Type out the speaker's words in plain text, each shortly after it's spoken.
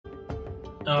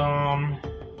Um,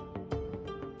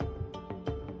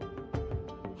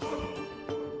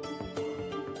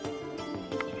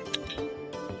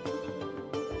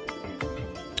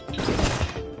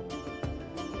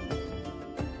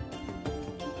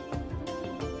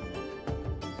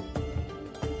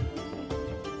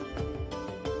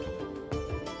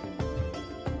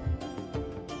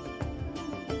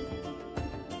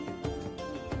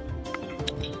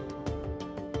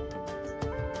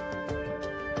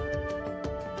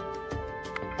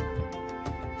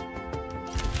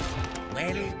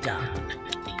 Well done.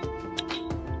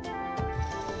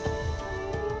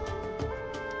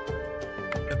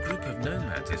 A group of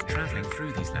nomads is traveling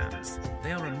through these lands.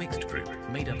 They are a mixed group,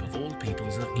 made up of all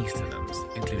peoples of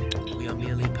Easterlands, including we are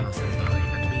merely passing by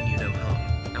and mean you no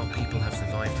harm. Our people have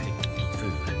survived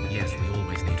food. Yes, we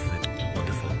always need food.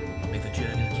 Wonderful. May the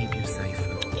journey keep you safe.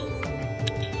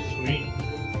 sweet.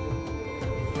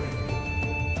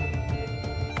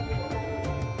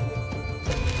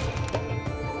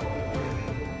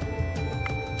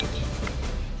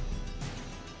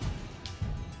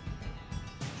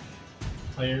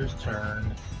 Player's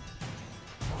turn.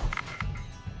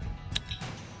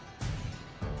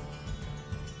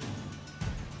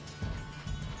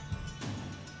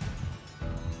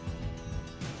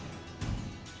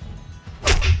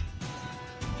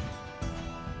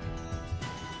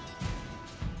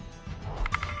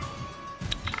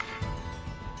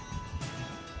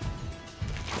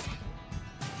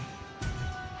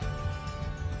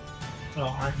 Oh,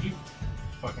 aren't you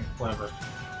fucking clever?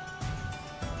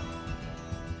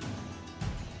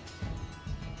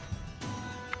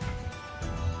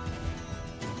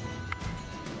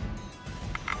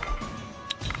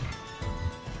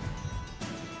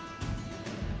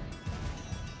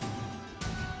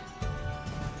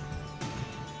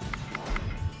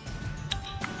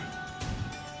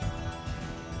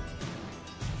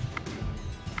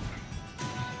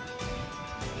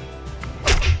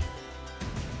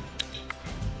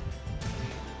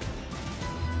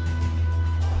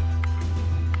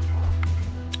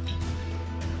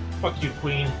 Fuck you,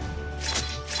 Queen.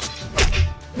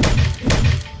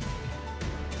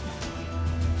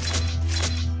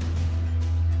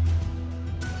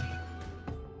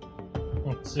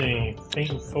 Let's see.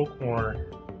 Fate and Folklore.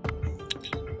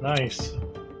 Nice.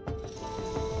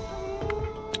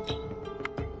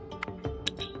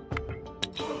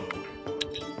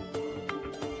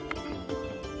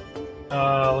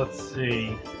 Let's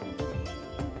see.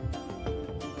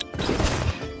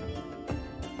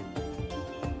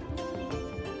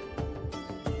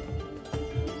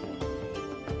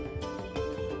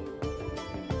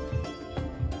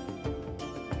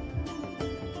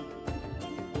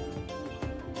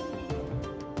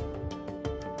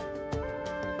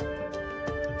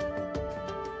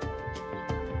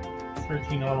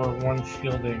 Armor, 1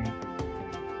 shielding.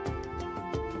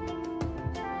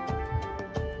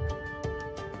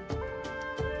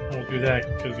 We'll do that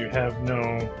because you have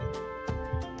no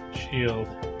shield.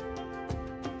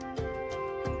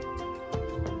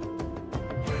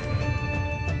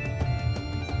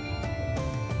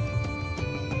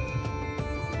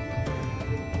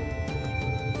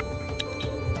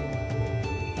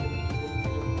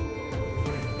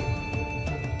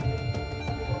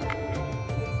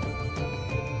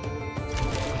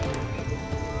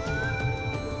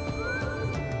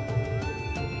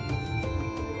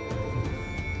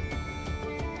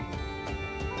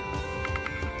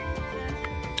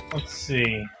 Let's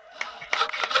see.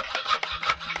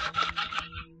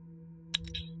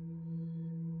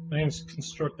 I need to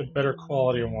construct a better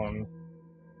quality one.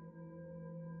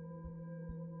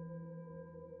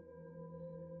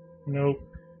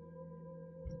 Nope.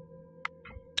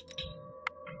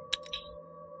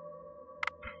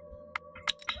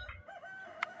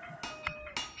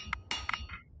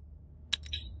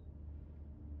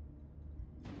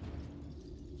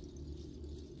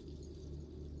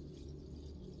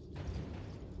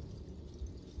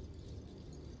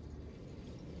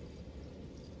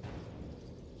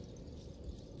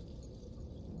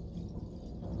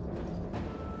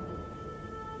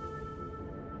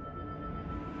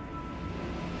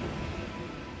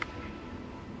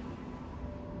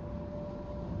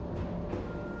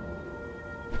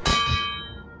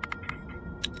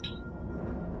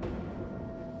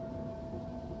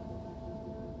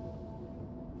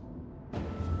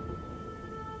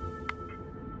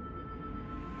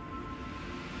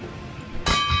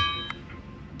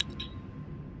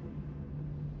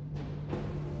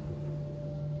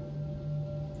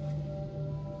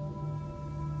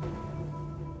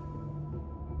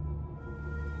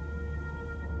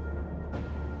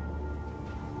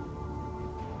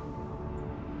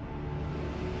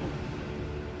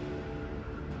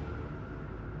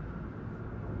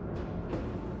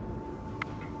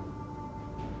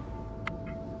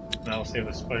 we'll save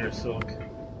the spider silk.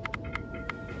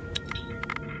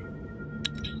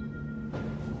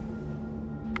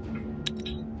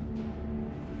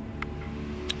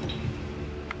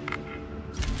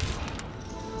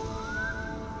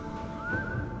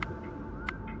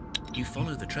 You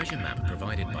follow the treasure map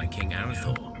provided by King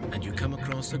Arathor, and you come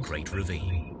across a great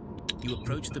ravine. You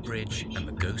approach the bridge, and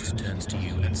the ghost turns to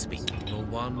you and speaks. The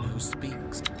one who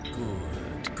speaks.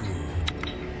 Good,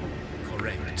 good.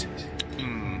 Correct.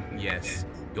 Yes.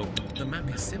 The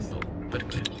map is simple, but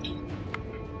clear.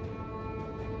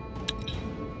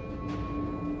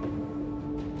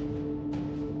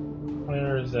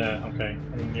 Where is that? Okay,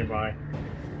 I'm nearby.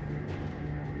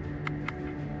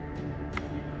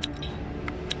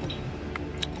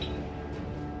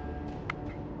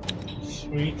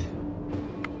 Sweet.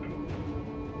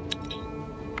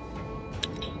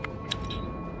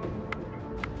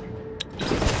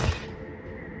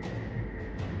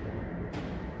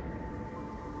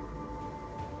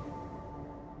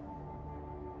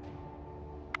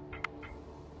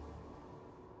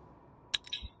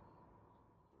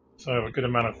 So I have a good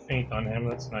amount of faint on him,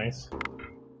 that's nice.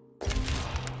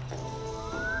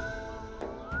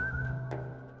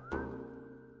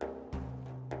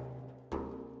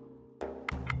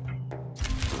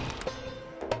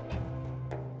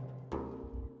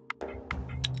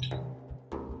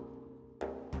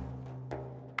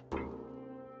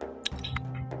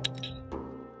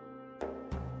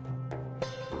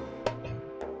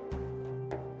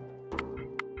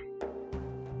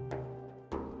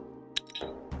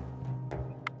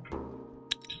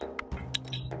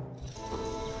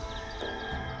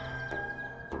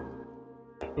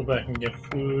 Go back and get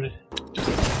food.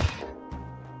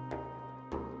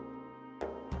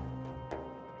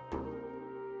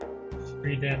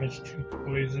 Three damage, 2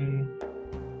 poison.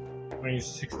 Weighs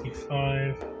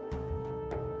 65.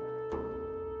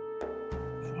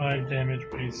 5 damage,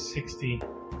 weighs 60.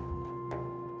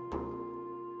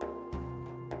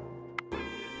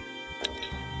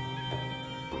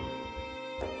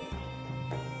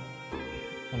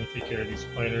 I'm gonna take care of these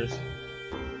spiders.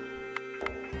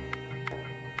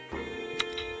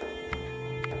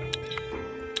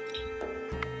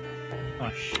 Oh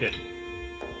shit.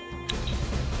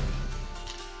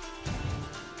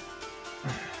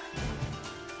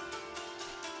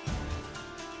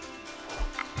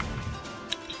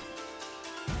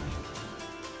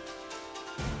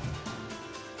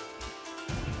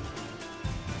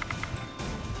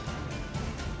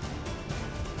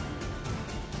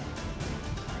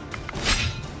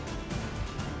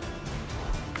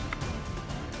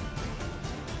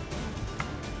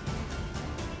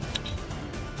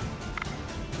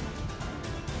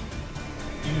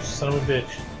 You son of a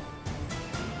bitch.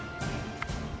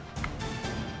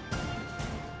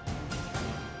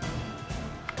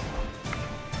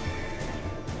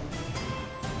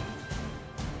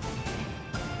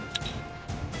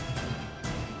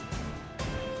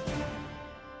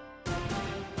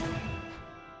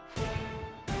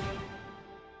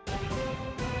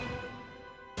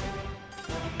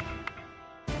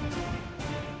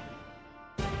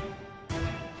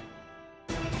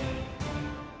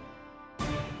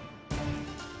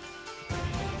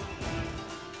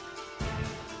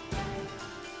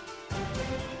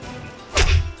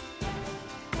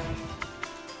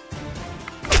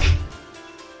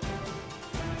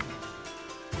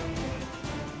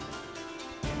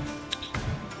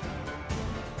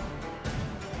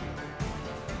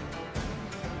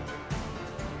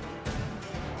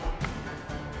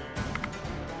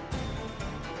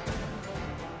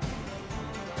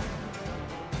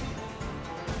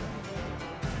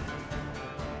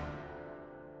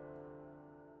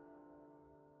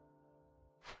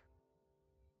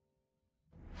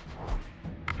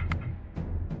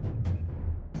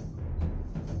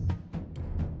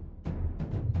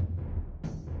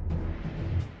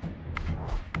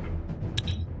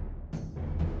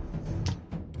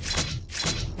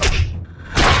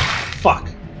 Fuck.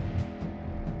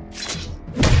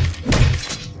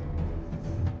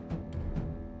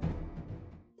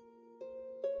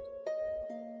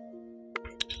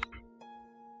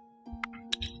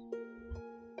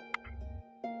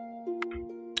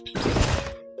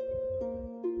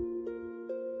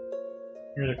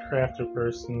 You're the crafter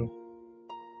person.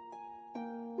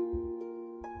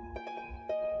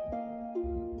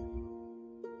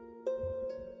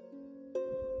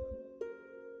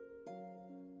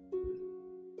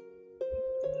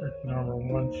 Armor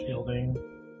 1 shielding.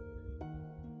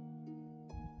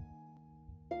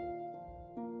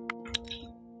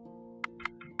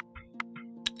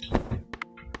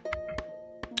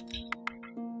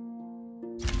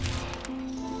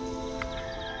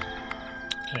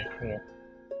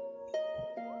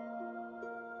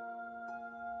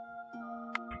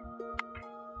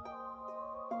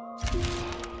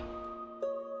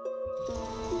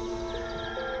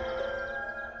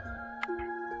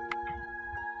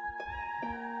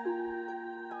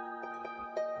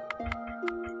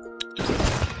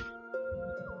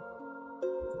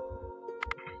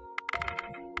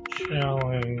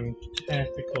 Challenge,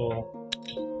 tactical.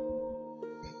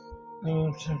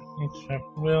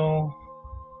 Will.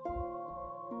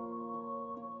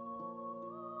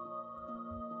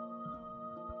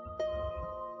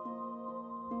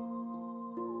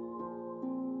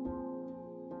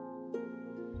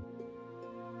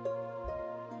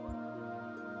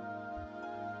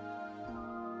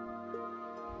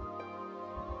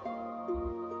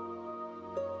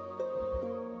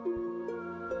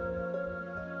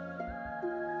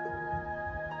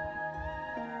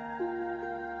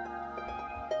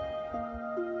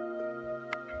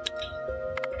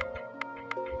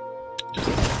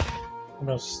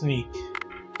 What about sneak?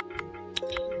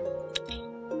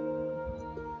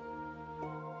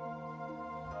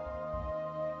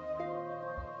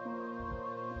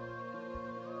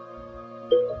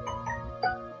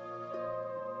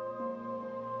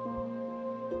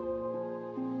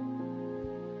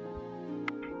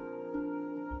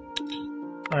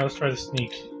 Alright, let's try the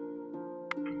sneak.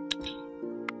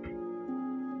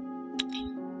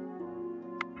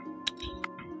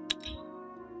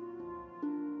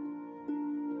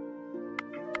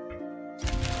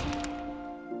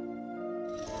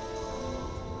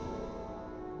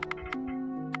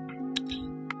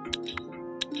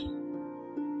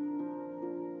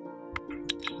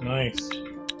 Nice.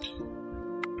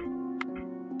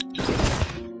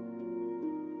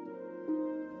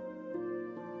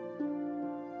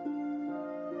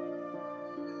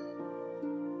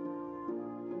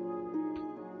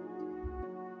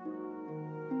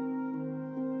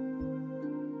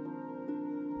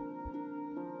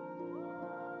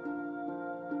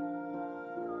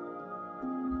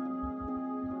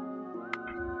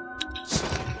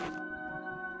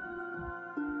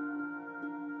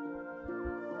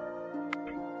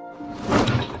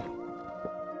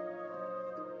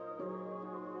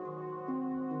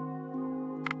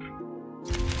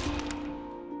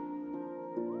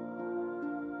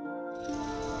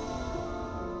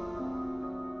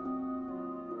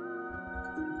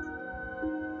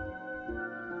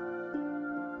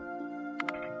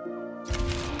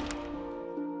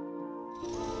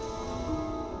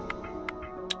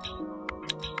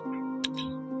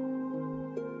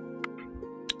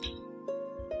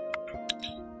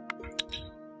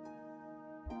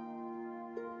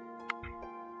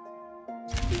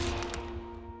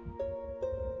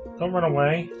 Don't run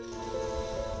away.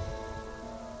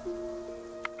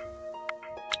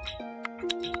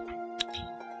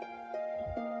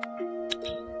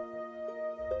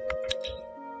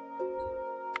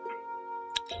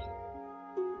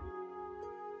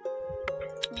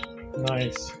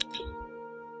 Nice.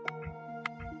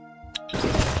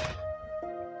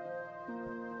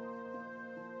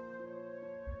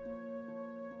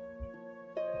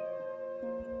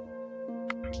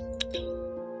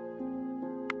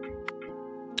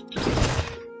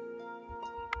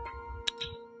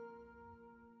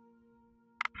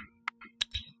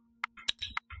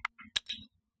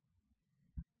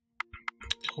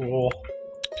 Cool.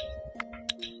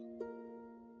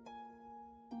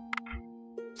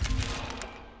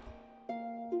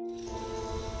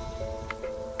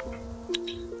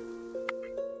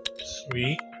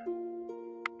 Sweet.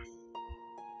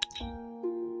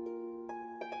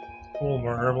 Cool,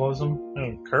 more herbalism.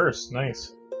 Oh, curse,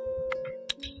 nice.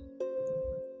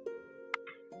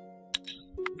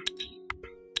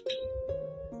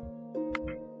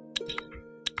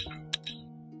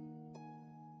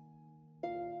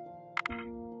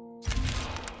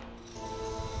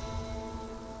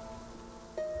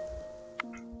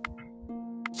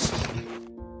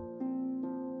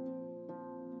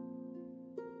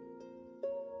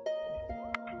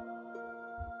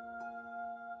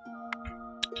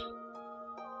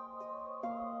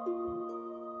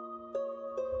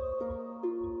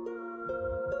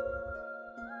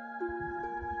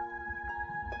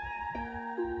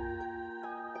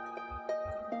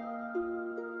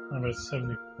 I'm at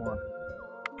 74.